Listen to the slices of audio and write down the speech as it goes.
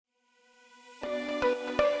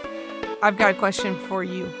I've got a question for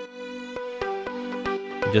you.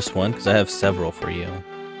 Just one? Because I have several for you.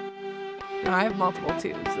 No, I have multiple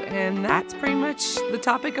twos. And that's pretty much the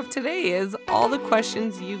topic of today is all the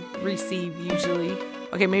questions you receive usually.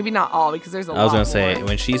 Okay, maybe not all because there's a lot more. I was going to say,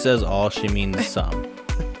 when she says all, she means some.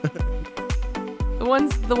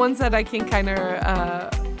 The ones that I can kind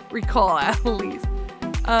of recall at least.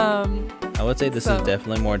 I would say this is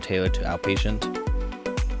definitely more tailored to outpatient.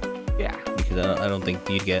 Yeah. Because I don't think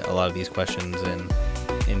you'd get a lot of these questions in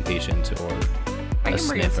inpatient or I a can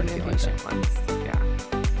bring up SNF or some anything like that. inpatient ones.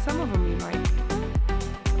 Yeah. Some of them you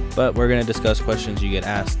might. But we're going to discuss questions you get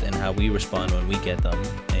asked and how we respond when we get them.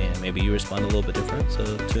 And maybe you respond a little bit different,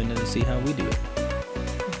 so tune in to see how we do it.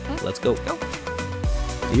 Let's go.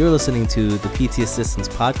 You're listening to the PT Assistants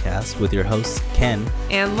Podcast with your hosts, Ken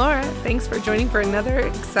and Laura. Thanks for joining for another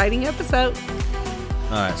exciting episode.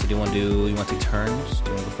 All right, so you want to take turns?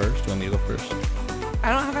 Do you want to go first? Do you want me to go first?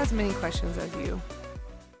 I don't have as many questions as you.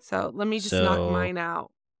 So let me just knock mine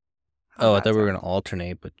out. I thought we were going to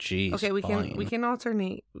alternate, but geez. Okay, we can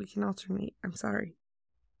alternate. I'm sorry.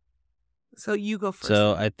 So you go first.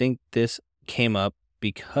 So I think this came up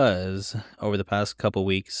because over the past couple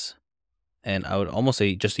weeks, and I would almost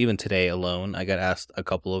say just even today alone, I got asked a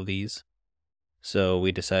couple of these. So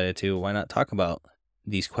we decided why not talk about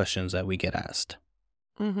these questions that we get asked.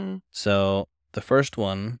 Mm-hmm. So the first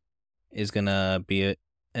one is going to be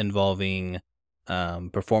involving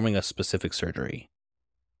performing a specific surgery.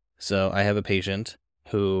 So I have a patient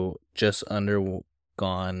who just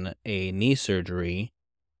undergone a knee surgery,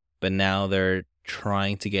 but now they're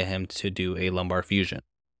trying to get him to do a lumbar fusion.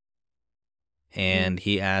 And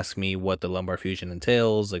he asked me what the lumbar fusion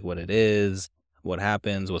entails, like what it is, what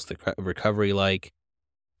happens, what's the recovery like.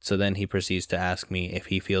 So then he proceeds to ask me if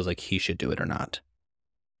he feels like he should do it or not.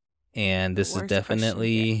 And this is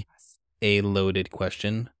definitely a loaded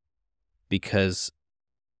question because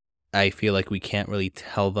I feel like we can't really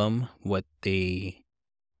tell them what they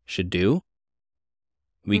should do.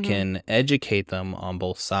 We can educate them on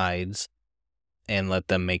both sides and let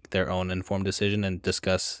them make their own informed decision and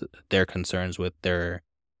discuss their concerns with their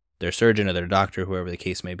surgeon or their doctor, whoever the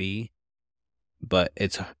case may be. But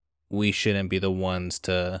we shouldn't be the ones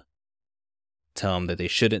to tell them that they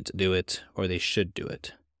shouldn't do it or they should do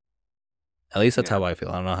it. At least that's how I feel.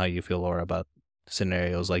 I don't know how you feel, Laura, about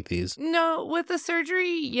scenarios like these. No, with the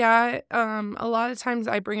surgery, a lot of times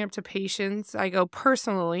I bring up to patients, I go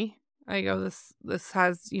personally, this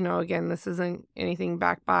has, again, this isn't anything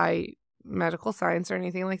backed by medical science or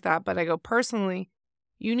anything like that, but I go personally,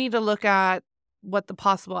 you need to look at what the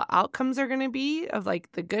possible outcomes are going to be of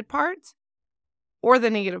like the good parts or the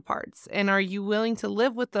negative parts. And are you willing to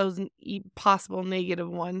live with those possible negative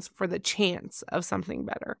ones for the chance of something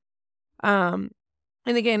better?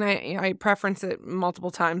 And again, I preference it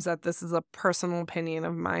multiple times that this is a personal opinion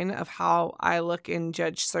of mine of how I look and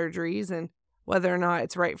judge surgeries and whether or not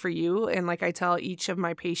it's right for you. And like I tell each of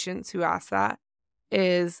my patients who ask that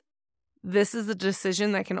is this is a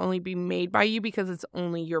decision that can only be made by you because it's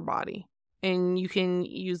only your body. And you can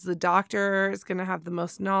use the doctor is going to have the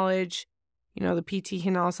most knowledge. The PT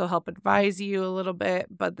can also help advise you a little bit,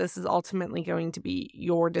 but this is ultimately going to be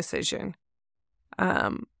your decision.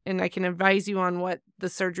 And I can advise you on what the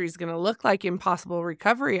surgery is going to look like in possible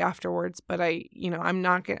recovery afterwards. But I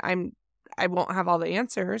won't have all the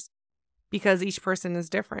answers because each person is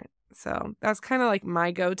different. So that's kind of like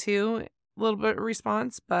my go-to little bit of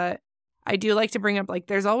response. But I do like to bring up like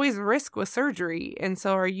there's always risk with surgery. And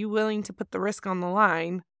so are you willing to put the risk on the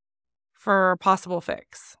line for a possible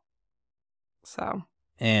fix? So.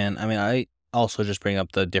 And I also just bring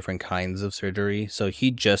up the different kinds of surgery. So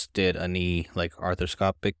he just did a knee, like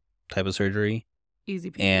arthroscopic type of surgery.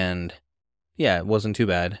 Easy peasy. And yeah, it wasn't too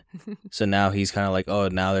bad. So now he's kind of like, oh,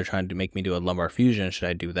 now they're trying to make me do a lumbar fusion. Should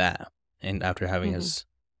I do that? And after having his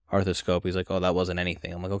arthroscope, he's like, oh, that wasn't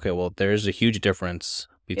anything. I'm like, okay, well, there's a huge difference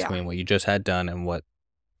between what you just had done and what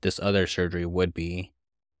this other surgery would be.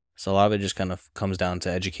 So a lot of it just kind of comes down to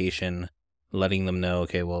education, letting them know,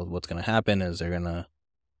 okay, well, what's going to happen is they're going to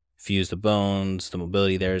fuse the bones, the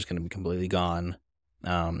mobility there is going to be completely gone.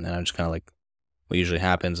 And I'm just kind of like, what usually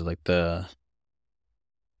happens is like the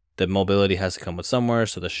mobility has to come with somewhere,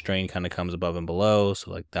 so the strain kind of comes above and below,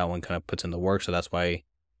 so like that one kind of puts in the work. So that's why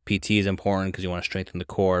PT is important, because you want to strengthen the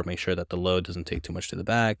core, make sure that the load doesn't take too much to the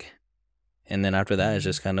back. And then after that, it's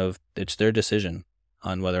just kind of, it's their decision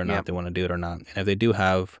on whether or not they want to do it or not. And if they do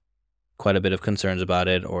have quite a bit of concerns about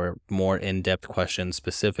it or more in-depth questions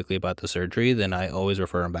specifically about the surgery, then I always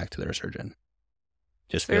refer them back to their surgeon.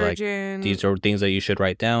 Just be like, these are things that you should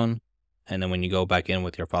write down. And then when you go back in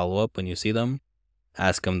with your follow-up, when you see them,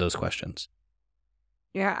 ask them those questions.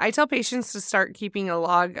 Yeah, I tell patients to start keeping a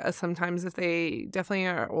log sometimes if they definitely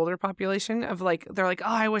are older population of like, they're like, oh,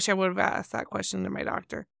 I wish I would have asked that question to my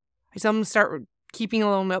doctor. I tell them to start keeping a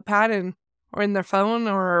little notepad or in their phone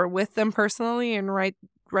or with them personally and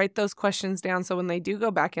write those questions down. So when they do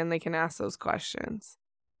go back in, they can ask those questions.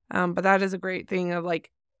 But that is a great thing of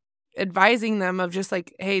like advising them of just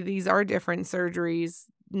like, hey, these are different surgeries.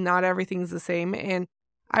 Not everything's the same. And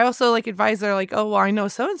I also like advise they're like, oh, well, I know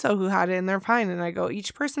so-and-so who had it and they're fine. And I go,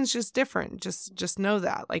 each person's just different. Just know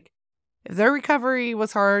that. Like if their recovery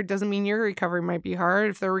was hard, doesn't mean your recovery might be hard.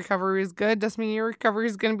 If their recovery is good, doesn't mean your recovery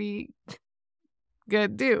is going to be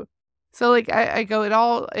good too. So like I go, it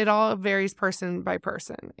all varies person by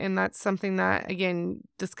person. And that's something that, again,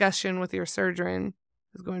 discussion with your surgeon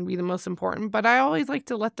is going to be the most important. But I always like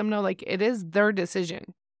to let them know, like, it is their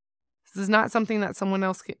decision. This is not something that someone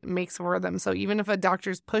else makes for them. So even if a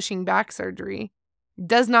doctor's pushing back surgery,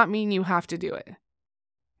 does not mean you have to do it.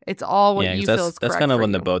 It's all what you feel is correct. That's kind of for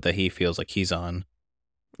on the you. boat that he feels like he's on.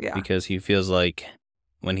 Yeah. Because he feels like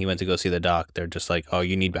when he went to go see the doc, they're just like, oh,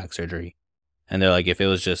 you need back surgery. And they're like, if it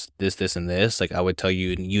was just this, and this, like I would tell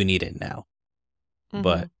you, you need it now. Mm-hmm.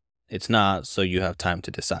 But it's not, so you have time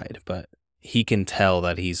to decide. But he can tell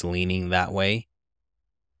that he's leaning that way.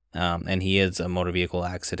 And he is a motor vehicle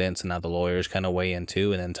accident, so now the lawyers kind of weigh in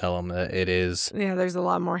too and then tell him that it is there's a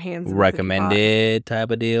lot more hands in the recommended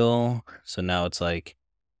type of deal. So now it's like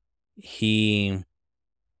he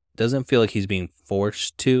doesn't feel like he's being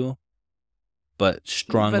forced to, but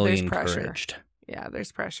strongly encouraged. Pressure. Yeah,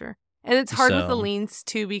 there's pressure. And it's hard with the leans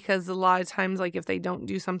too, because a lot of times, like if they don't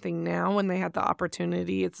do something now when they had the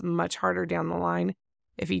opportunity, it's much harder down the line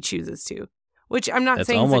if he chooses to. Which I'm not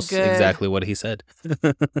saying almost is a good, exactly what he said.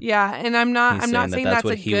 Yeah, and I'm not saying that's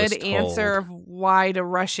a good answer told. of why to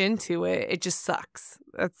rush into it. It just sucks.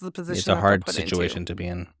 That's the position. It's a hard situation to be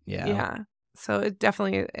in. Yeah. Yeah. So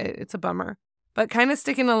it's a bummer. But kind of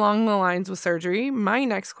sticking along the lines with surgery, my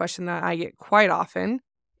next question that I get quite often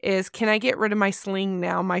is, can I get rid of my sling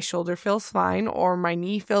now? My shoulder feels fine, or my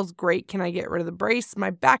knee feels great. Can I get rid of the brace?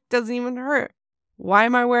 My back doesn't even hurt. Why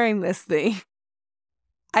am I wearing this thing?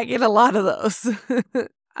 I get a lot of those.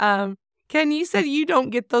 Ken, you said you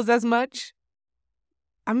don't get those as much.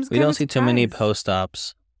 We don't see too many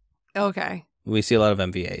post-ops. Okay. We see a lot of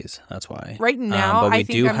MVAs. That's why. Right now, but we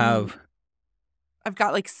do have. I've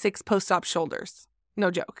got like 6 post-op shoulders. No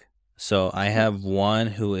joke. So I have one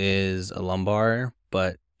who is a lumbar,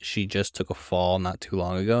 but she just took a fall not too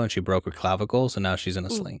long ago and she broke her clavicle. So now she's in a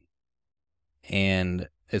sling. And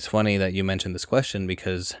it's funny that you mentioned this question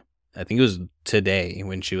because I think it was today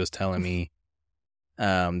when she was telling me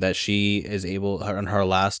that she is able, on her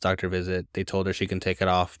last doctor visit, they told her she can take it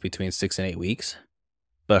off between 6 and 8 weeks,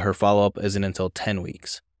 but her follow-up isn't until 10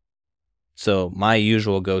 weeks. So my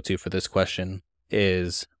usual go-to for this question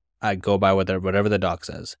is I go by whatever the doc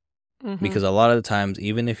says. Mm-hmm. Because a lot of the times,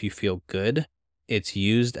 even if you feel good, it's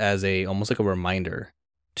used as almost like a reminder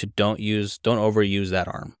to don't overuse that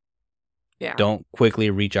arm. Yeah. Don't quickly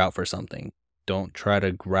reach out for something. Don't try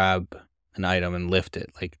to grab an item and lift it.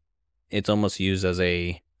 Like it's almost used as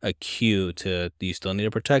a cue to, you still need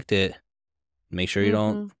to protect it. Make sure you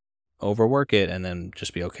don't overwork it and then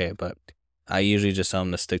just be okay. But I usually just tell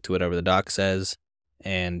them to stick to whatever the doc says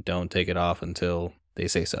and don't take it off until they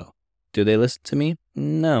say so. Do they listen to me?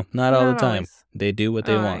 No, not all the time. Always. They do what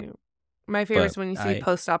they want. My favorite is when you see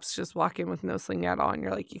post-ops just walk in with no sling at all and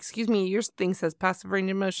you're like, excuse me, your thing says passive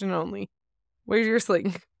range of motion only. Where's your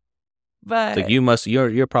sling? But it's like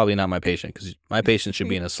you're probably not my patient because my patient should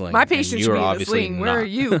be in a sling. My patient should be in a sling. Where are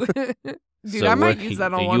you? Dude, so I might use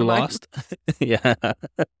that on one of mine. Yeah.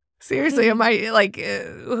 Seriously, I might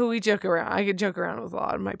we joke around. I could joke around with a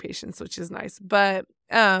lot of my patients, which is nice. But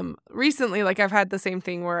recently, like I've had the same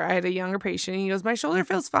thing where I had a younger patient and he goes, my shoulder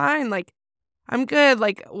feels fine. Like I'm good.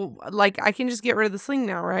 Like I can just get rid of the sling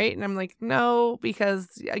now, right? And I'm like, no, because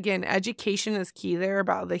again, education is key there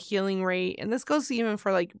about the healing rate. And this goes even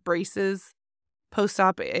for like braces,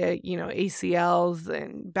 post-op, ACLs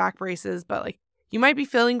and back braces. But like you might be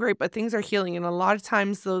feeling great, but things are healing. And a lot of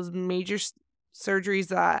times those major surgeries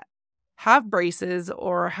that have braces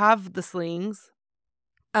or have the slings,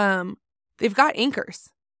 they've got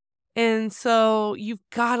anchors. And so you've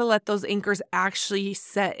got to let those anchors actually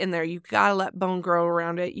set in there. You've got to let bone grow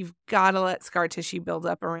around it. You've got to let scar tissue build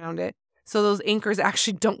up around it. So those anchors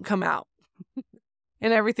actually don't come out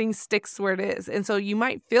and everything sticks where it is. And so you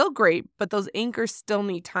might feel great, but those anchors still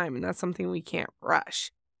need time. And that's something we can't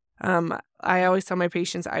rush. I always tell my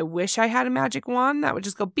patients, I wish I had a magic wand that would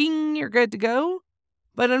just go bing, you're good to go.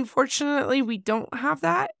 But unfortunately, we don't have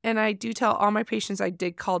that. And I do tell all my patients I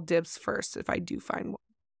did call dibs first if I do find one.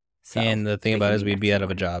 So And the thing they about can it is be we'd be next out in of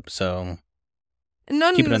a line. job, so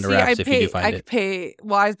No, keep it under wraps if you do find I it. could pay.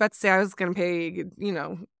 Well, I was about to say I was going to pay.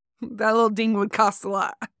 That little ding would cost a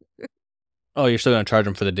lot. Oh, you're still gonna charge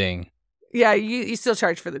them for the ding. Yeah, you still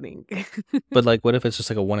charge for the ding. But like, what if it's just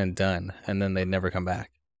like a one and done, and then they never come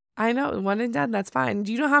back? I know, one and done. That's fine.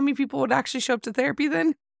 Do you know how many people would actually show up to therapy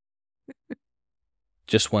then?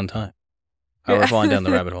 Just one time. Oh, we're falling down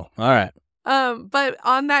the rabbit hole. All right. But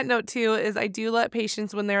on that note too, is I do let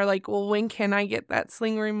patients when they're like, well, when can I get that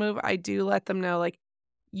sling removed? I do let them know, like,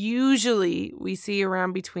 usually we see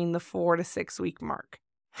around between the 4 to 6 week mark.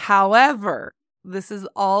 However, this is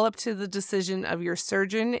all up to the decision of your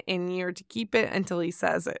surgeon, and you're to keep it until he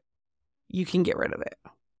says it. You can get rid of it.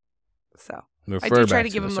 So I do try to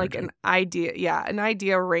give them like an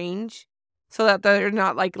idea range, so that they're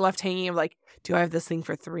not like left hanging of like, do I have this thing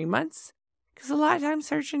for 3 months? Because a lot of times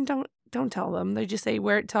surgeons don't tell them. They just say,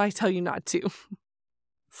 wear it till I tell you not to.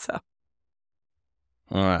 So.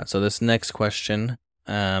 All right. So this next question,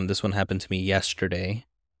 this one happened to me yesterday.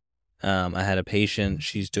 I had a patient.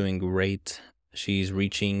 She's doing great. She's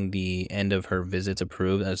reaching the end of her visits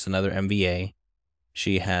approved. That's another MVA.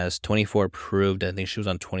 She has 24 approved. I think she was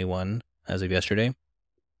on 21 as of yesterday.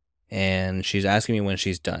 And she's asking me when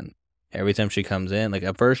she's done. Every time she comes in, like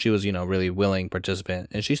at first she was, really willing participant,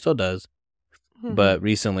 and she still does. Mm-hmm. But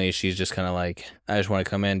recently she's just kind of like, I just want to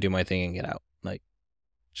come in, do my thing, and get out. Like,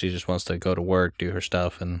 she just wants to go to work, do her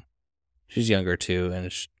stuff, and she's younger too,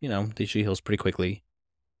 and she heals pretty quickly.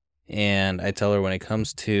 And I tell her when it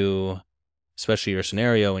comes to, especially your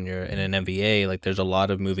scenario when you're in an MVA, like there's a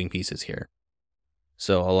lot of moving pieces here.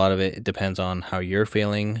 So a lot of it depends on how you're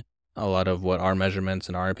feeling, a lot of what our measurements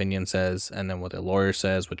and our opinion says, and then what the lawyer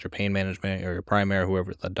says, what your pain management or your primary,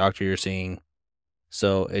 whoever the doctor you're seeing.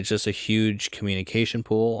 So it's just a huge communication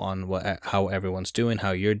pool on how everyone's doing,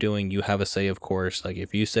 how you're doing. You have a say, of course. Like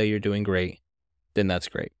if you say you're doing great, then that's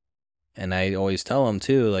great. And I always tell them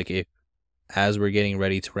too, like as we're getting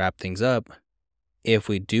ready to wrap things up, if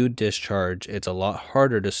we do discharge, it's a lot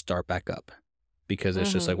harder to start back up because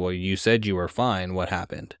it's just like, well, you said you were fine. What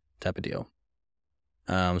happened? Type of deal.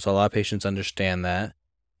 So a lot of patients understand that.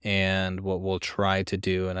 And what we'll try to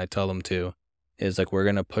do, and I tell them to, is like, we're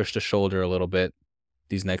going to push the shoulder a little bit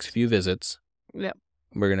these next few visits. Yep.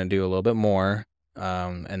 We're going to do a little bit more.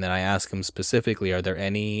 And then I ask them specifically, are there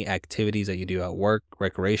any activities that you do at work,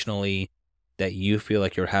 recreationally, that you feel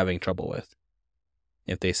like you're having trouble with?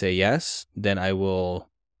 If they say yes, then I will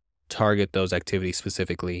target those activities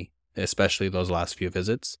specifically, especially those last few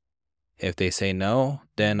visits. If they say no,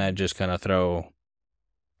 then I just kind of throw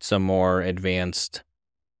some more advanced,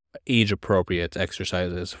 age-appropriate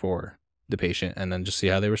exercises for the patient and then just see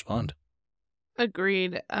how they respond.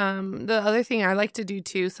 Agreed. The other thing I like to do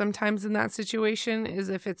too, sometimes in that situation, is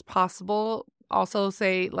if it's possible, also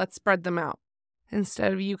say, let's spread them out.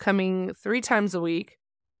 Instead of you coming 3 times a week,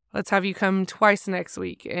 let's have you come twice next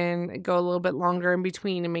week and go a little bit longer in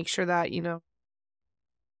between and make sure that,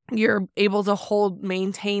 you're able to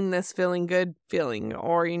maintain this feeling good feeling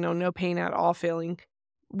or, no pain at all feeling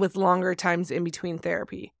with longer times in between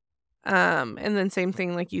therapy. And then same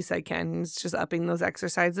thing, like you said, Ken, is just upping those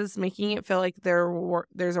exercises, making it feel like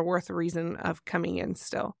there's a worth reason of coming in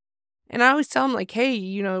still. And I always tell them like, hey,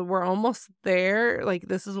 we're almost there. Like,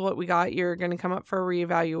 this is what we got. You're going to come up for a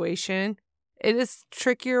reevaluation. It is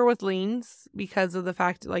trickier with liens because of the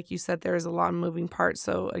fact, like you said, there's a lot of moving parts.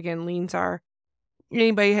 So again, liens are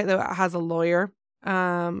anybody that has a lawyer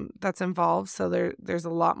that's involved. So there's a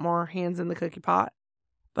lot more hands in the cookie pot.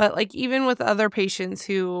 But like even with other patients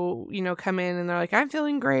who, come in and they're like, I'm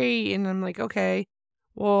feeling great. And I'm like, okay,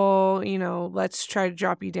 well, let's try to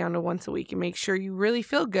drop you down to once a week and make sure you really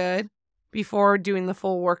feel good before doing the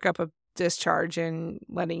full workup of discharge and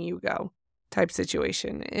letting you go type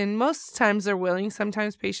situation. And most times they're willing.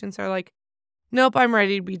 Sometimes patients are like, nope, I'm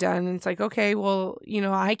ready to be done. And it's like, okay, well,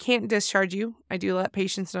 I can't discharge you. I do let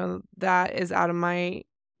patients know that is out of my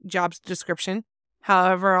job description.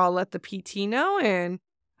 However, I'll let the PT know and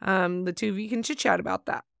the two of you can chit chat about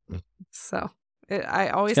that. So I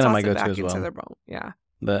always toss it back into their bone. Yeah.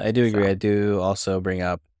 But I do agree. I do also bring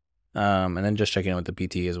up, and then just checking in with the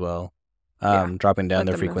PT as well, dropping down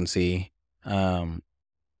their frequency. And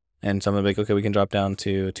some of them like, okay, we can drop down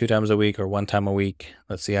to 2 times a week or 1 time a week.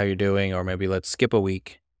 Let's see how you're doing. Or maybe let's skip a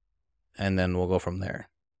week and then we'll go from there.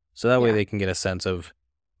 So that way they can get a sense of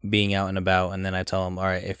being out and about. And then I tell them, all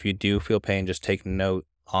right, if you do feel pain, just take note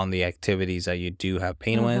on the activities that you do have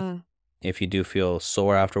pain with. If you do feel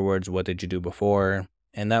sore afterwards, what did you do before?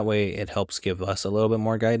 And that way it helps give us a little bit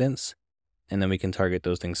more guidance. And then we can target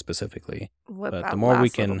those things specifically. But the more we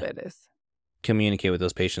can communicate with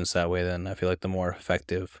those patients that way, then I feel like the more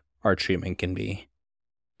effective our treatment can be.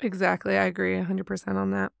 Exactly. I agree 100%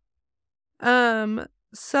 on that.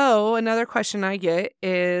 So another question I get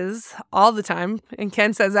is all the time, and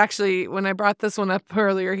Ken says, actually, when I brought this one up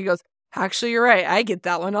earlier, he goes, actually, you're right. I get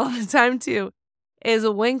that one all the time too, is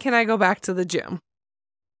when can I go back to the gym?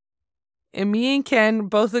 And me and Ken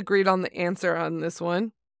both agreed on the answer on this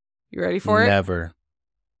one. You ready for it? Never.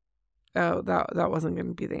 Oh, that wasn't going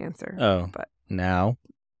to be the answer. Oh, but now?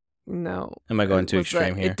 No. Am I going too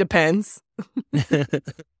extreme here? It depends.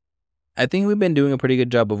 I think we've been doing a pretty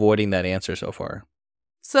good job avoiding that answer so far.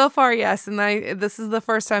 So far, yes. And this is the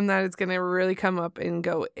first time that it's going to really come up and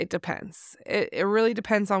go, it depends. It really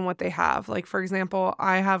depends on what they have. Like, for example,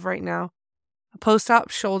 I have right now a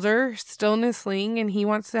post-op shoulder still in a sling, and he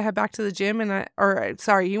wants to head back to the gym.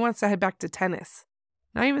 He wants to head back to tennis.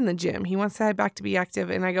 Not even the gym. He wants to head back to be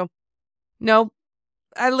active. And I go, no.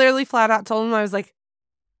 I literally flat out told him, I was like,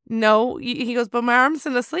 no. He goes, but my arm's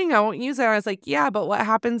in a sling. I won't use it. I was like, yeah, but what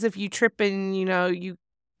happens if you trip and, you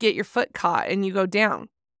get your foot caught and you go down?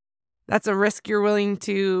 That's a risk you're willing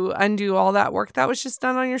to undo all that work that was just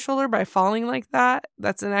done on your shoulder by falling like that.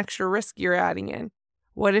 That's an extra risk you're adding in.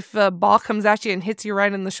 What if a ball comes at you and hits you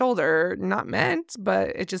right in the shoulder? Not meant, but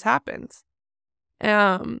it just happens.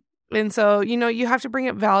 And so, you have to bring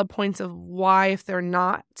up valid points of why, if they're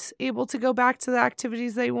not able to go back to the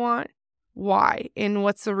activities they want, why, and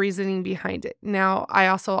what's the reasoning behind it. Now, I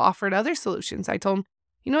also offered other solutions. I told them,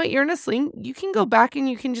 you know what, you're in a sling. You can go back and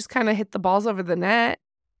you can just kind of hit the balls over the net,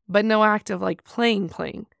 but no active like playing.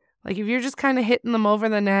 Like if you're just kind of hitting them over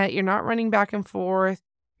the net, you're not running back and forth,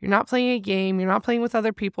 you're not playing a game, you're not playing with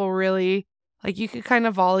other people really. Like you could kind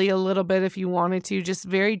of volley a little bit if you wanted to, just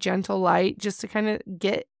very gentle, light, just to kind of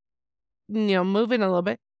get, moving a little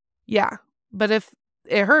bit. Yeah. But if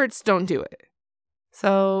it hurts, don't do it.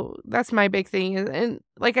 So that's my big thing. And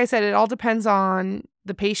like I said, it all depends on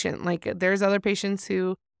the patient. Like there's other patients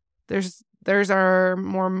who there's our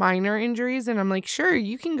more minor injuries. And I'm like, sure,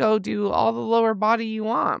 you can go do all the lower body you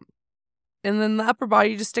want. And then the upper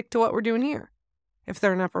body, you just stick to what we're doing here. If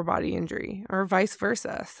they're an upper body injury or vice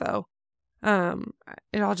versa. So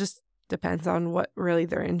it all just depends on what really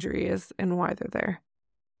their injury is and why they're there.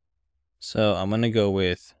 So I'm going to go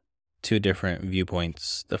with two different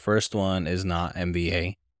viewpoints. The first one is not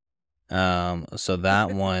MBA. So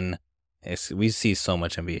that one, we see so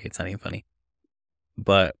much MBA, it's not even funny.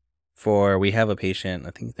 But we have a patient,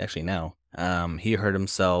 I think actually now, he hurt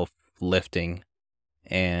himself lifting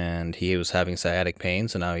and he was having sciatic pain.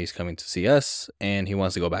 So now he's coming to see us and he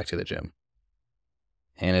wants to go back to the gym.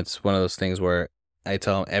 And it's one of those things where I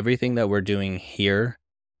tell him everything that we're doing here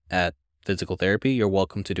at physical therapy, you're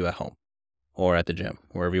welcome to do at home or at the gym,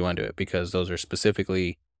 wherever you want to do it, because those are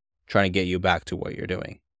specifically trying to get you back to what you're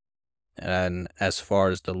doing. And as far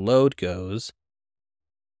as the load goes,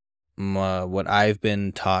 what I've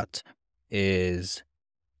been taught is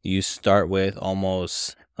you start with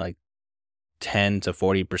almost like 10 to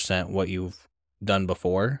 40% what you've done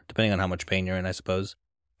before, depending on how much pain you're in, I suppose.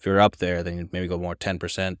 If you're up there, then you maybe go more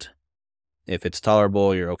 10%. If it's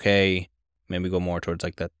tolerable, you're okay. Maybe go more towards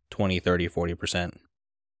like that 20, 30, 40%.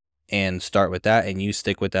 And start with that, and you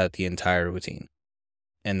stick with that the entire routine.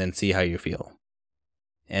 And then see how you feel.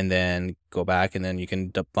 And then go back, and then you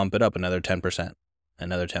can bump it up another 10%.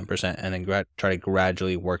 Another 10%, and then try to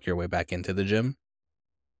gradually work your way back into the gym.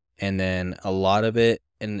 And then a lot of it,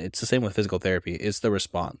 and it's the same with physical therapy, it's the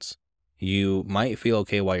response. You might feel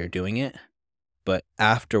okay while you're doing it, but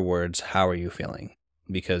afterwards, how are you feeling?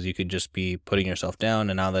 Because you could just be putting yourself down,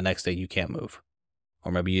 and now the next day you can't move.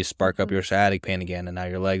 Or maybe you spark up your sciatic pain again, and now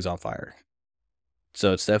your leg's on fire.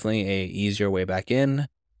 So it's definitely a easier way back in.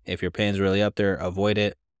 If your pain's really up there, avoid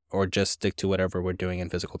it, or just stick to whatever we're doing in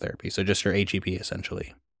physical therapy. So just your HEP,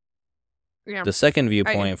 essentially. Yeah. The second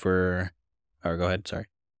viewpoint go ahead, sorry.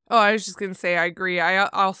 Oh, I was just going to say, I agree. I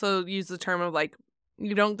also use the term of like,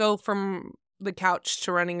 you don't go from the couch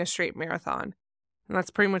to running a straight marathon. And that's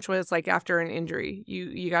pretty much what it's like after an injury.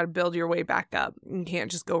 You got to build your way back up. You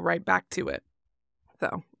can't just go right back to it.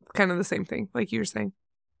 So kind of the same thing, like you were saying.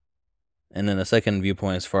 And then the second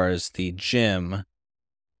viewpoint, as far as the gym,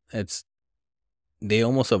 they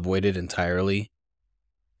almost avoid it entirely.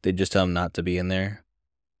 They just tell them not to be in there.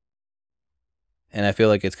 And I feel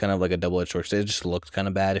like it's kind of like a double-edged sword. It just looks kind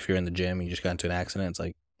of bad if you're in the gym and you just got into an accident. It's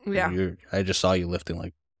like, yeah, I just saw you lifting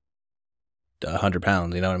like 100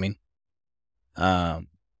 pounds, you know what I mean?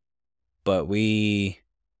 But we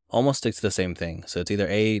almost stick to the same thing. So it's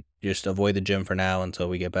either just avoid the gym for now until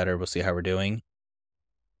we get better. We'll see how we're doing.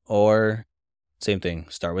 Or same thing,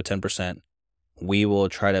 start with 10%. We will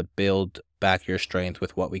try to build back your strength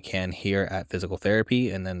with what we can here at physical therapy.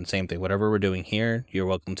 And then same thing, whatever we're doing here, you're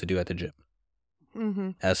welcome to do at the gym. Mm-hmm.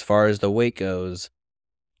 As far as the weight goes,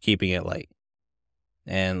 keeping it light.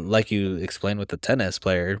 And like you explained with the tennis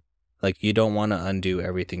player, like you don't want to undo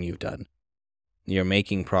everything you've done. You're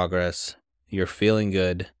making progress. You're feeling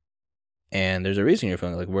good. And there's a reason you're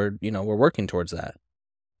feeling like we're working towards that.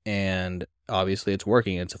 And obviously it's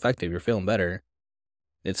working. It's effective. You're feeling better.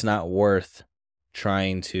 It's not worth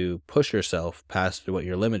trying to push yourself past what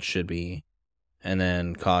your limits should be and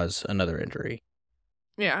then cause another injury.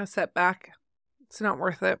 Yeah, a setback. It's not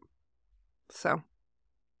worth it. So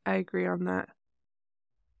I agree on that.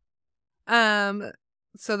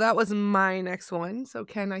 So that was my next one. So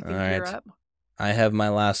Ken, I think you're up. I have my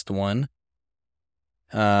last one.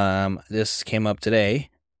 This came up today.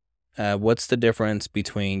 What's the difference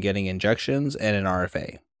between getting injections and an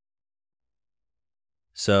RFA?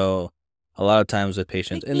 So a lot of times with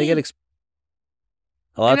patients, and they get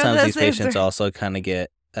a lot of times these patients also kind of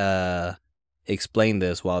get explain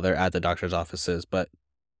this while they're at the doctor's offices, but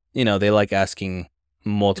they like asking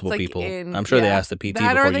multiple people. I'm sure they asked the PT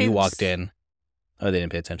before you walked in. Oh, they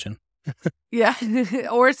didn't pay attention. Yeah,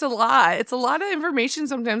 or it's a lot. It's a lot of information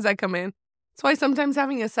sometimes that come in. That's why sometimes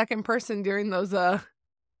having a second person during those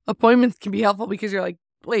appointments can be helpful, because you're like,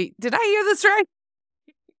 wait, did I hear this right?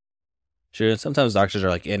 Sure. Sometimes doctors are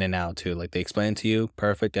like in and out too. Like they explain to you,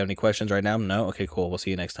 perfect. Do you have any questions right now? No? Okay, cool. We'll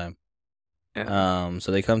see you next time. Yeah.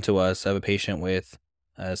 So they come to us. I have a patient with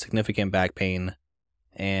significant back pain,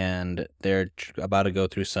 and they're about to go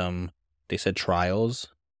through some, they said,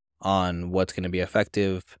 trials on what's going to be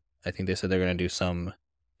effective. I think they said they're going to do some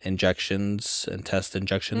injections and test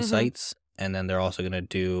injection sites. And then they're also going to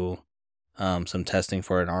do some testing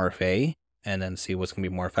for an RFA and then see what's going to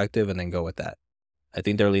be more effective and then go with that. I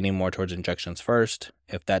think they're leaning more towards injections first.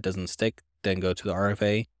 If that doesn't stick, then go to the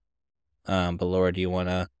RFA. But Laura, do you want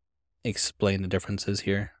to explain the differences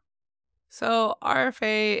here? So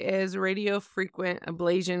RFA is radio frequent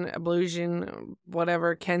ablation,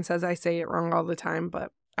 whatever. Ken says I say it wrong all the time,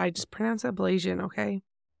 but I just pronounce it ablation, okay?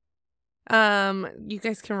 You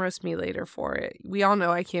guys can roast me later for it. We all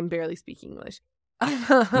know I can barely speak English. I'm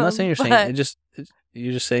not saying you're saying it,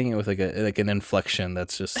 you're just saying it with like an inflection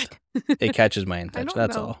that's just it catches my attention.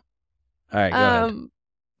 That's all. All right, go ahead.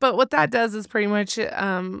 But what that does is pretty much,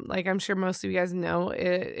 like I'm sure most of you guys know,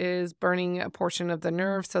 it is burning a portion of the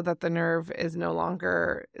nerve so that the nerve is no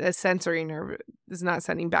longer a sensory nerve, is not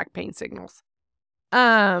sending back pain signals.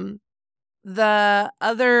 The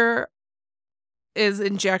other is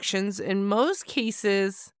injections. In most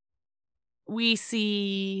cases, we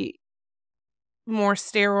see more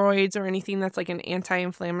steroids or anything that's like an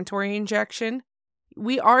anti-inflammatory injection.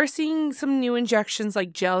 We are seeing some new injections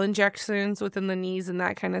like gel injections within the knees and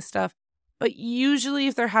that kind of stuff. But usually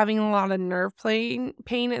if they're having a lot of nerve pain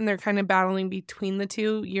and they're kind of battling between the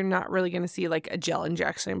two, you're not really going to see like a gel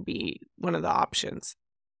injection be one of the options.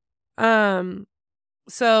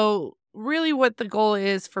 So really what the goal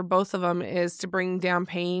is for both of them is to bring down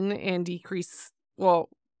pain and decrease, well,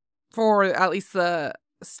 for at least the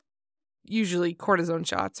usually cortisone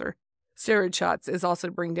shots or steroid shots, is also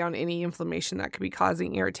to bring down any inflammation that could be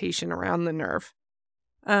causing irritation around the nerve.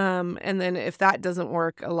 And then if that doesn't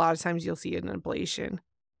work, a lot of times you'll see an ablation.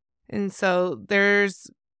 And so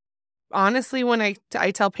there's, honestly, when I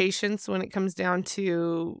tell patients when it comes down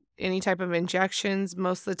to any type of injections,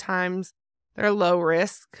 most of the times they're low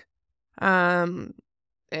risk and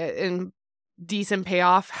decent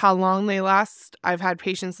payoff. How long they last, I've had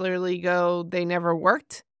patients literally go, they never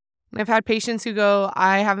worked. And I've had patients who go,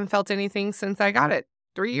 I haven't felt anything since I got it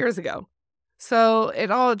 3 years ago. So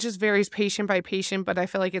it all just varies patient by patient, but I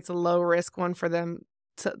feel like it's a low risk one for them,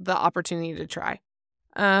 to the opportunity to try.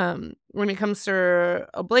 When it comes to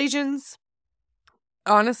ablations,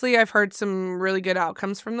 honestly, I've heard some really good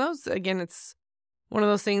outcomes from those. Again, it's one of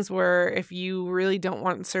those things where if you really don't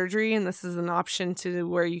want surgery and this is an option to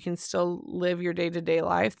where you can still live your day-to-day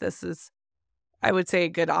life, this is, I would say, a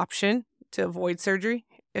good option to avoid surgery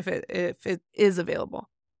if it is available.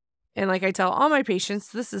 And like I tell all my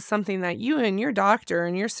patients, this is something that you and your doctor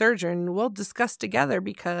and your surgeon will discuss together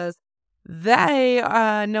because they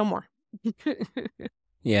know more.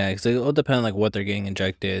 Yeah, because it will depend on like what they're getting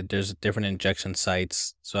injected. There's different injection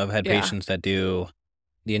sites. So I've had patients that do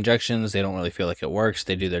the injections. They don't really feel like it works.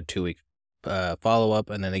 They do their 2-week follow-up,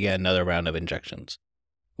 and then they get another round of injections.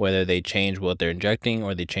 Whether they change what they're injecting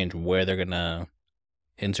or they change where they're going to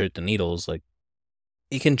insert the needles, like,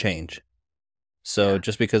 it can change. So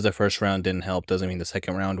just because the first round didn't help doesn't mean the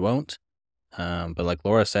second round won't. But like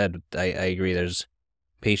Laura said, I agree. There's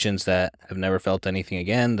patients that have never felt anything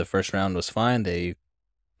again. The first round was fine. They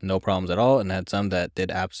no problems at all, and had some that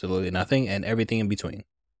did absolutely nothing, and everything in between.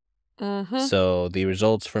 Mm-hmm. So the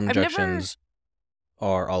results from I've never- injections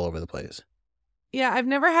are all over the place. Yeah, I've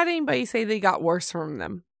never had anybody say they got worse from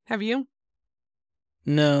them. Have you?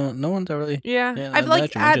 No one's ever really. Yeah, Yeah, I've now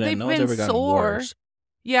that you mention it, they've no one's been ever gotten sore. worse.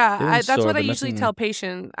 Yeah, They've been that's sore, what I but usually nothing- tell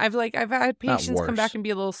patients. I've had patients come back worse. and be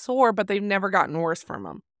a little sore, but they've never gotten worse from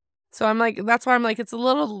them. So I'm like, that's why I'm like, it's a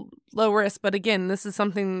little low risk, but again, this is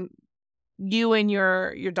something you and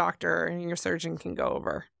your doctor and your surgeon can go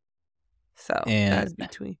over. So And that's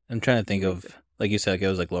between. I'm trying to think you of, like you said, like it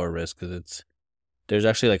was like lower risk because there's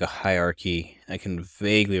actually like a hierarchy. I can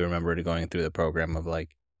vaguely remember it going through the program of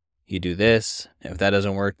like, you do this. If that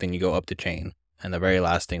doesn't work, then you go up the chain. And the very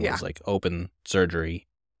last thing was like open surgery.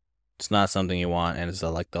 It's not something you want, and it's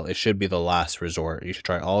it should be the last resort. You should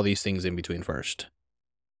try all these things in between first.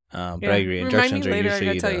 But I agree. Injections Remind me later, are I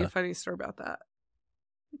usually gotta tell you a funny story about that.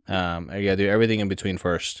 you gotta do everything in between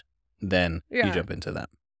first, then you Yeah. jump into that.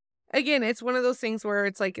 Again, it's one of those things where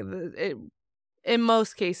it's like, in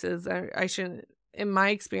most cases, I shouldn't. In my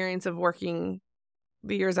experience of working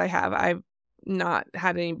the years I have, I've not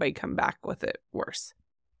had anybody come back with it worse,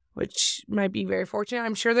 which might be very fortunate.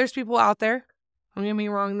 I'm sure there's people out there, don't get me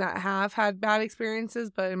wrong, that have had bad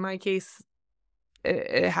experiences, but in my case,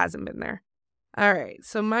 it hasn't been there. All right,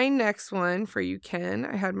 so my next one for you, Ken,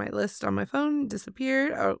 I had my list on my phone,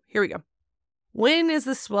 disappeared. Oh, here we go. When is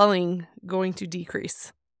the swelling going to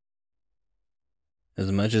decrease?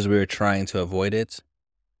 As much as we were trying to avoid it,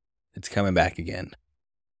 it's coming back again.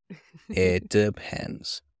 It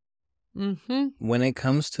depends. Mm-hmm. When it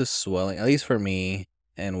comes to swelling, at least for me,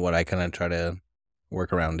 and what I kind of try to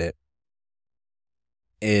work around it,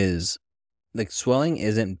 is like swelling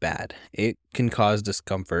isn't bad. It can cause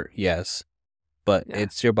discomfort, yes, but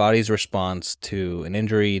it's your body's response to an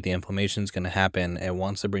injury. The inflammation's going to happen. It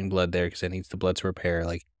wants to bring blood there because it needs the blood to repair.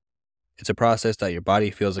 Like, it's a process that your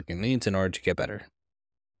body feels like it needs in order to get better.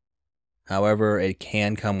 However, it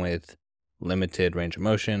can come with limited range of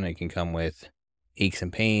motion. It can come with aches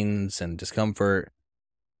and pains and discomfort.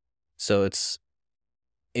 So it's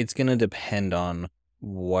going to depend on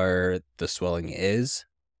where the swelling is.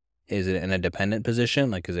 Is it in a dependent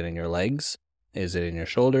position? Like, is it in your legs? Is it in your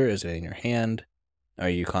shoulder? Is it in your hand? Are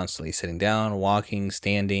you constantly sitting down, walking,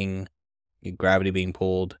 standing, gravity being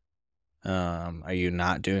pulled? Are you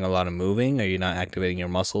not doing a lot of moving? Are you not activating your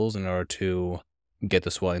muscles in order to get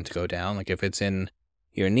the swelling to go down? Like, if it's in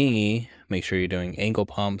your knee, make sure you're doing ankle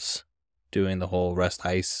pumps, doing the whole rest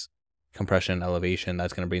ice compression elevation.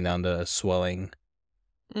 That's going to bring down the swelling.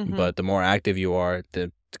 Mm-hmm. But the more active you are,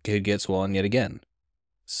 the could get swollen yet again.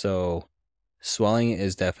 So swelling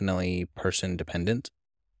is definitely person dependent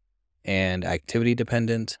and activity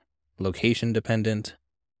dependent, location dependent.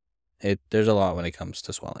 There's a lot when it comes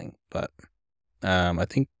to swelling, but I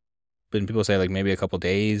think when people say like maybe a couple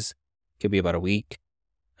days, could be about a week,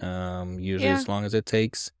 usually as long as it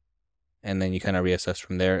takes, and then you kind of reassess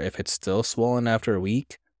from there. If it's still swollen after a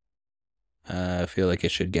week, I feel like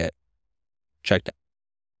it should get checked out.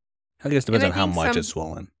 I guess it depends on how much it's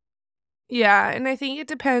swollen. Yeah, and I think it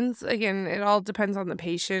depends. Again, it all depends on the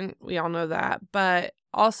patient. We all know that. But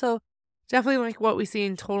also, definitely like what we see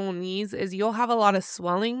in total knees is you'll have a lot of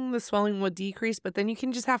swelling. The swelling will decrease, but then you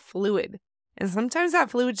can just have fluid. And sometimes that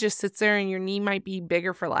fluid just sits there and your knee might be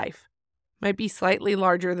bigger for life. Might be slightly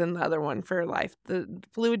larger than the other one for life. The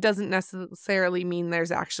fluid doesn't necessarily mean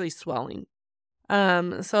there's actually swelling.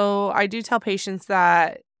 So I do tell patients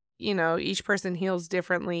that, each person heals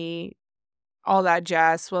differently. All that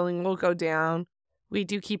jazz. Swelling will go down. We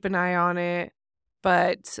do keep an eye on it,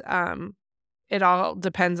 but it all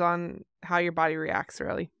depends on how your body reacts,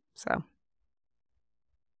 really. So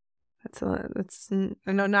that's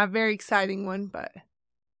I know not a very exciting one, but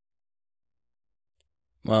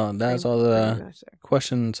well, that's all the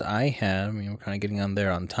questions I had. I mean, we're kind of getting on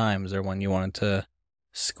there on time. Is there one you wanted to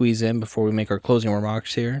squeeze in before we make our closing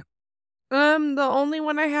remarks here? The only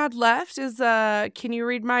one I had left is can you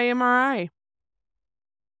read my MRI?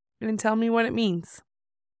 And tell me what it means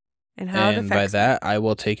and how it affects me. And by that, I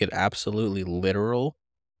will take it absolutely literal.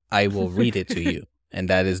 I will read it to you, and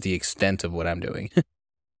that is the extent of what I'm doing. The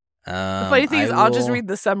funny thing is, I'll just read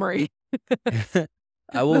the summary.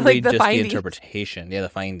 I will read just the interpretation. Yeah, the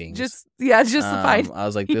findings. Just the findings. I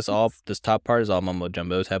was like, this top part is all mumbo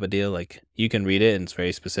jumbo type of deal. Like, you can read it, and it's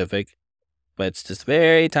very specific, but it's just a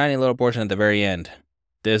very tiny little portion at the very end.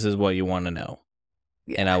 This is what you want to know.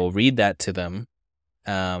 Yeah. And I will read that to them.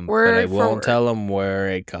 But I won't tell them where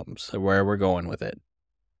it comes, or where we're going with it.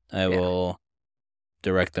 I will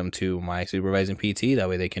direct them to my supervising PT. That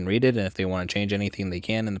way they can read it, and if they want to change anything, they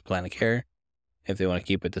can in the plan of care. If they want to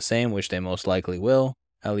keep it the same, which they most likely will,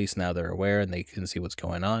 at least now they're aware and they can see what's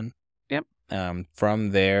going on. Yep.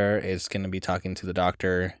 From there, it's going to be talking to the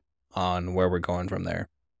doctor on where we're going from there.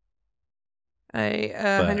 I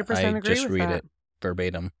But 100% I agree just with read that. it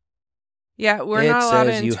verbatim. Yeah, we're It not allowed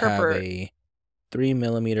to says you have interpret. a 3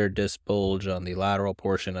 millimeter disc bulge on the lateral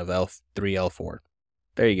portion of L3, L4.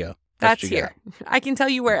 There you go. That's what you here. I can tell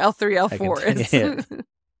you where L3, I can L4 is. tell you.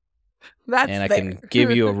 That's And I there. can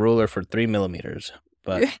give you a ruler for 3 millimeters,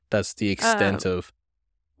 but that's the extent of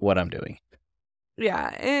what I'm doing. Yeah,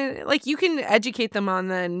 and like you can educate them on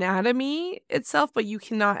the anatomy itself, but you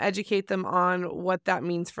cannot educate them on what that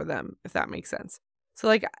means for them, if that makes sense. So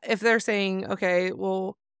like if they're saying, okay,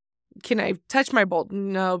 well, can I touch my bolt?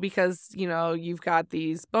 No, because, you know, you've got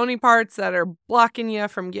these bony parts that are blocking you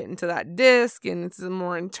from getting to that disc and it's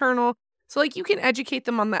more internal. So like you can educate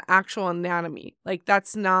them on the actual anatomy. Like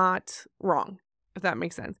that's not wrong, if that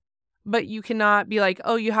makes sense. But you cannot be like,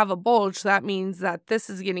 oh, you have a bulge. That means that this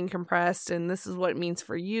is getting compressed and this is what it means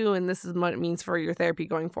for you and this is what it means for your therapy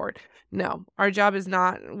going forward. No, our job is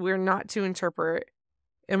we're not to interpret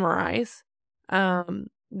MRIs.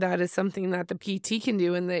 That is something that the PT can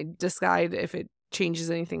do and they decide if it changes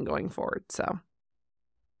anything going forward. So,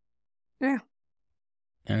 yeah.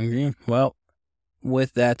 I agree. Well,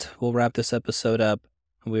 with that, we'll wrap this episode up.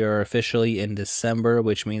 We are officially in December,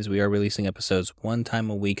 which means we are releasing episodes 1 time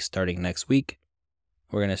a week starting next week.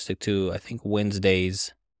 We're going to stick to, I think,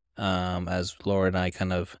 Wednesdays, as Laura and I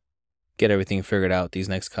kind of get everything figured out this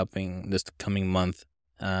coming month.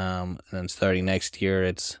 And then starting next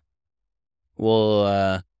year,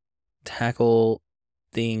 we'll tackle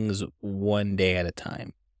things one day at a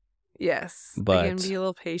time. Yes. But again, be a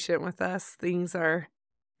little patient with us. Things are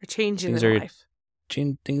changing Things in are- life.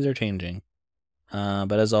 things are changing.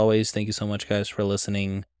 But as always, thank you so much, guys, for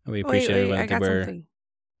listening. We appreciate Wait, everyone. I got something.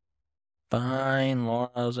 Fine, Laura.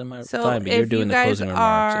 I was in my So fine, but you're if doing you the guys closing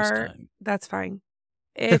remarks this are, time. that's fine.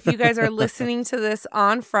 If you guys are listening to this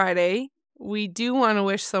on Friday, we do want to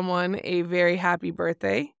wish someone a very happy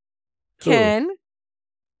birthday. Who? Ken,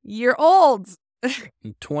 you're old.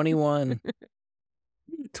 I'm 21.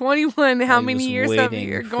 21. How I many was years have waiting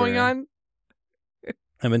you going for- on?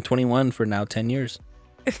 I've been 21 for now 10 years.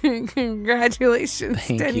 Congratulations.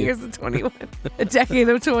 Thank 10 you. years of 21. A decade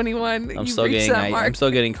of 21. I'm You've still reached getting that mark. I'm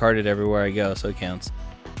still getting carded everywhere I go, so it counts.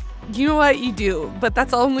 You know what? You do. But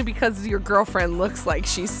that's only because your girlfriend looks like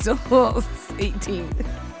she's still 18.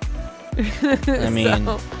 I mean,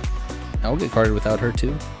 So, I'll get carded without her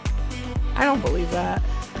too. I don't believe that.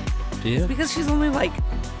 Do you? It's because she's only like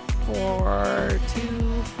 4'2",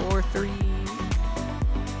 4'3".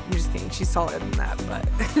 I'm just kidding. She's taller than that,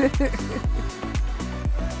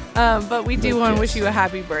 but we do But want to wish yes. you a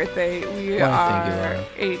happy birthday. We Well, thank you, are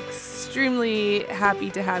Laura. extremely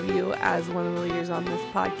happy to have you as one of the leaders on this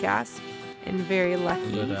podcast, and very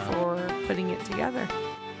lucky But, for putting it together.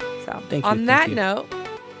 So, Thank you, on thank that you. note,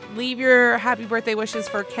 leave your happy birthday wishes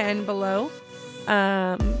for Ken below.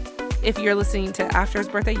 If you're listening to after his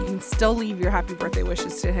birthday, you can still leave your happy birthday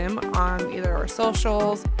wishes to him on either our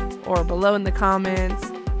socials or below in the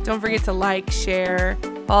comments. Don't forget to like, share,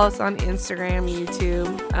 follow us on Instagram,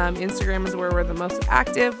 YouTube. Instagram is where we're the most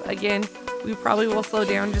active. Again, we probably will slow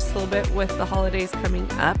down just a little bit with the holidays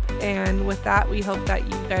coming up. And with that, we hope that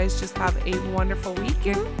you guys just have a wonderful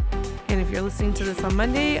weekend. And if you're listening to this on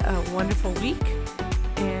Monday, a wonderful week.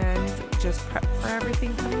 And just prep for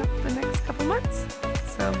everything coming up the next couple months.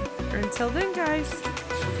 So until then, guys,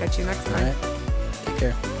 we'll catch you next All time. right. Take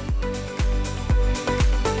care.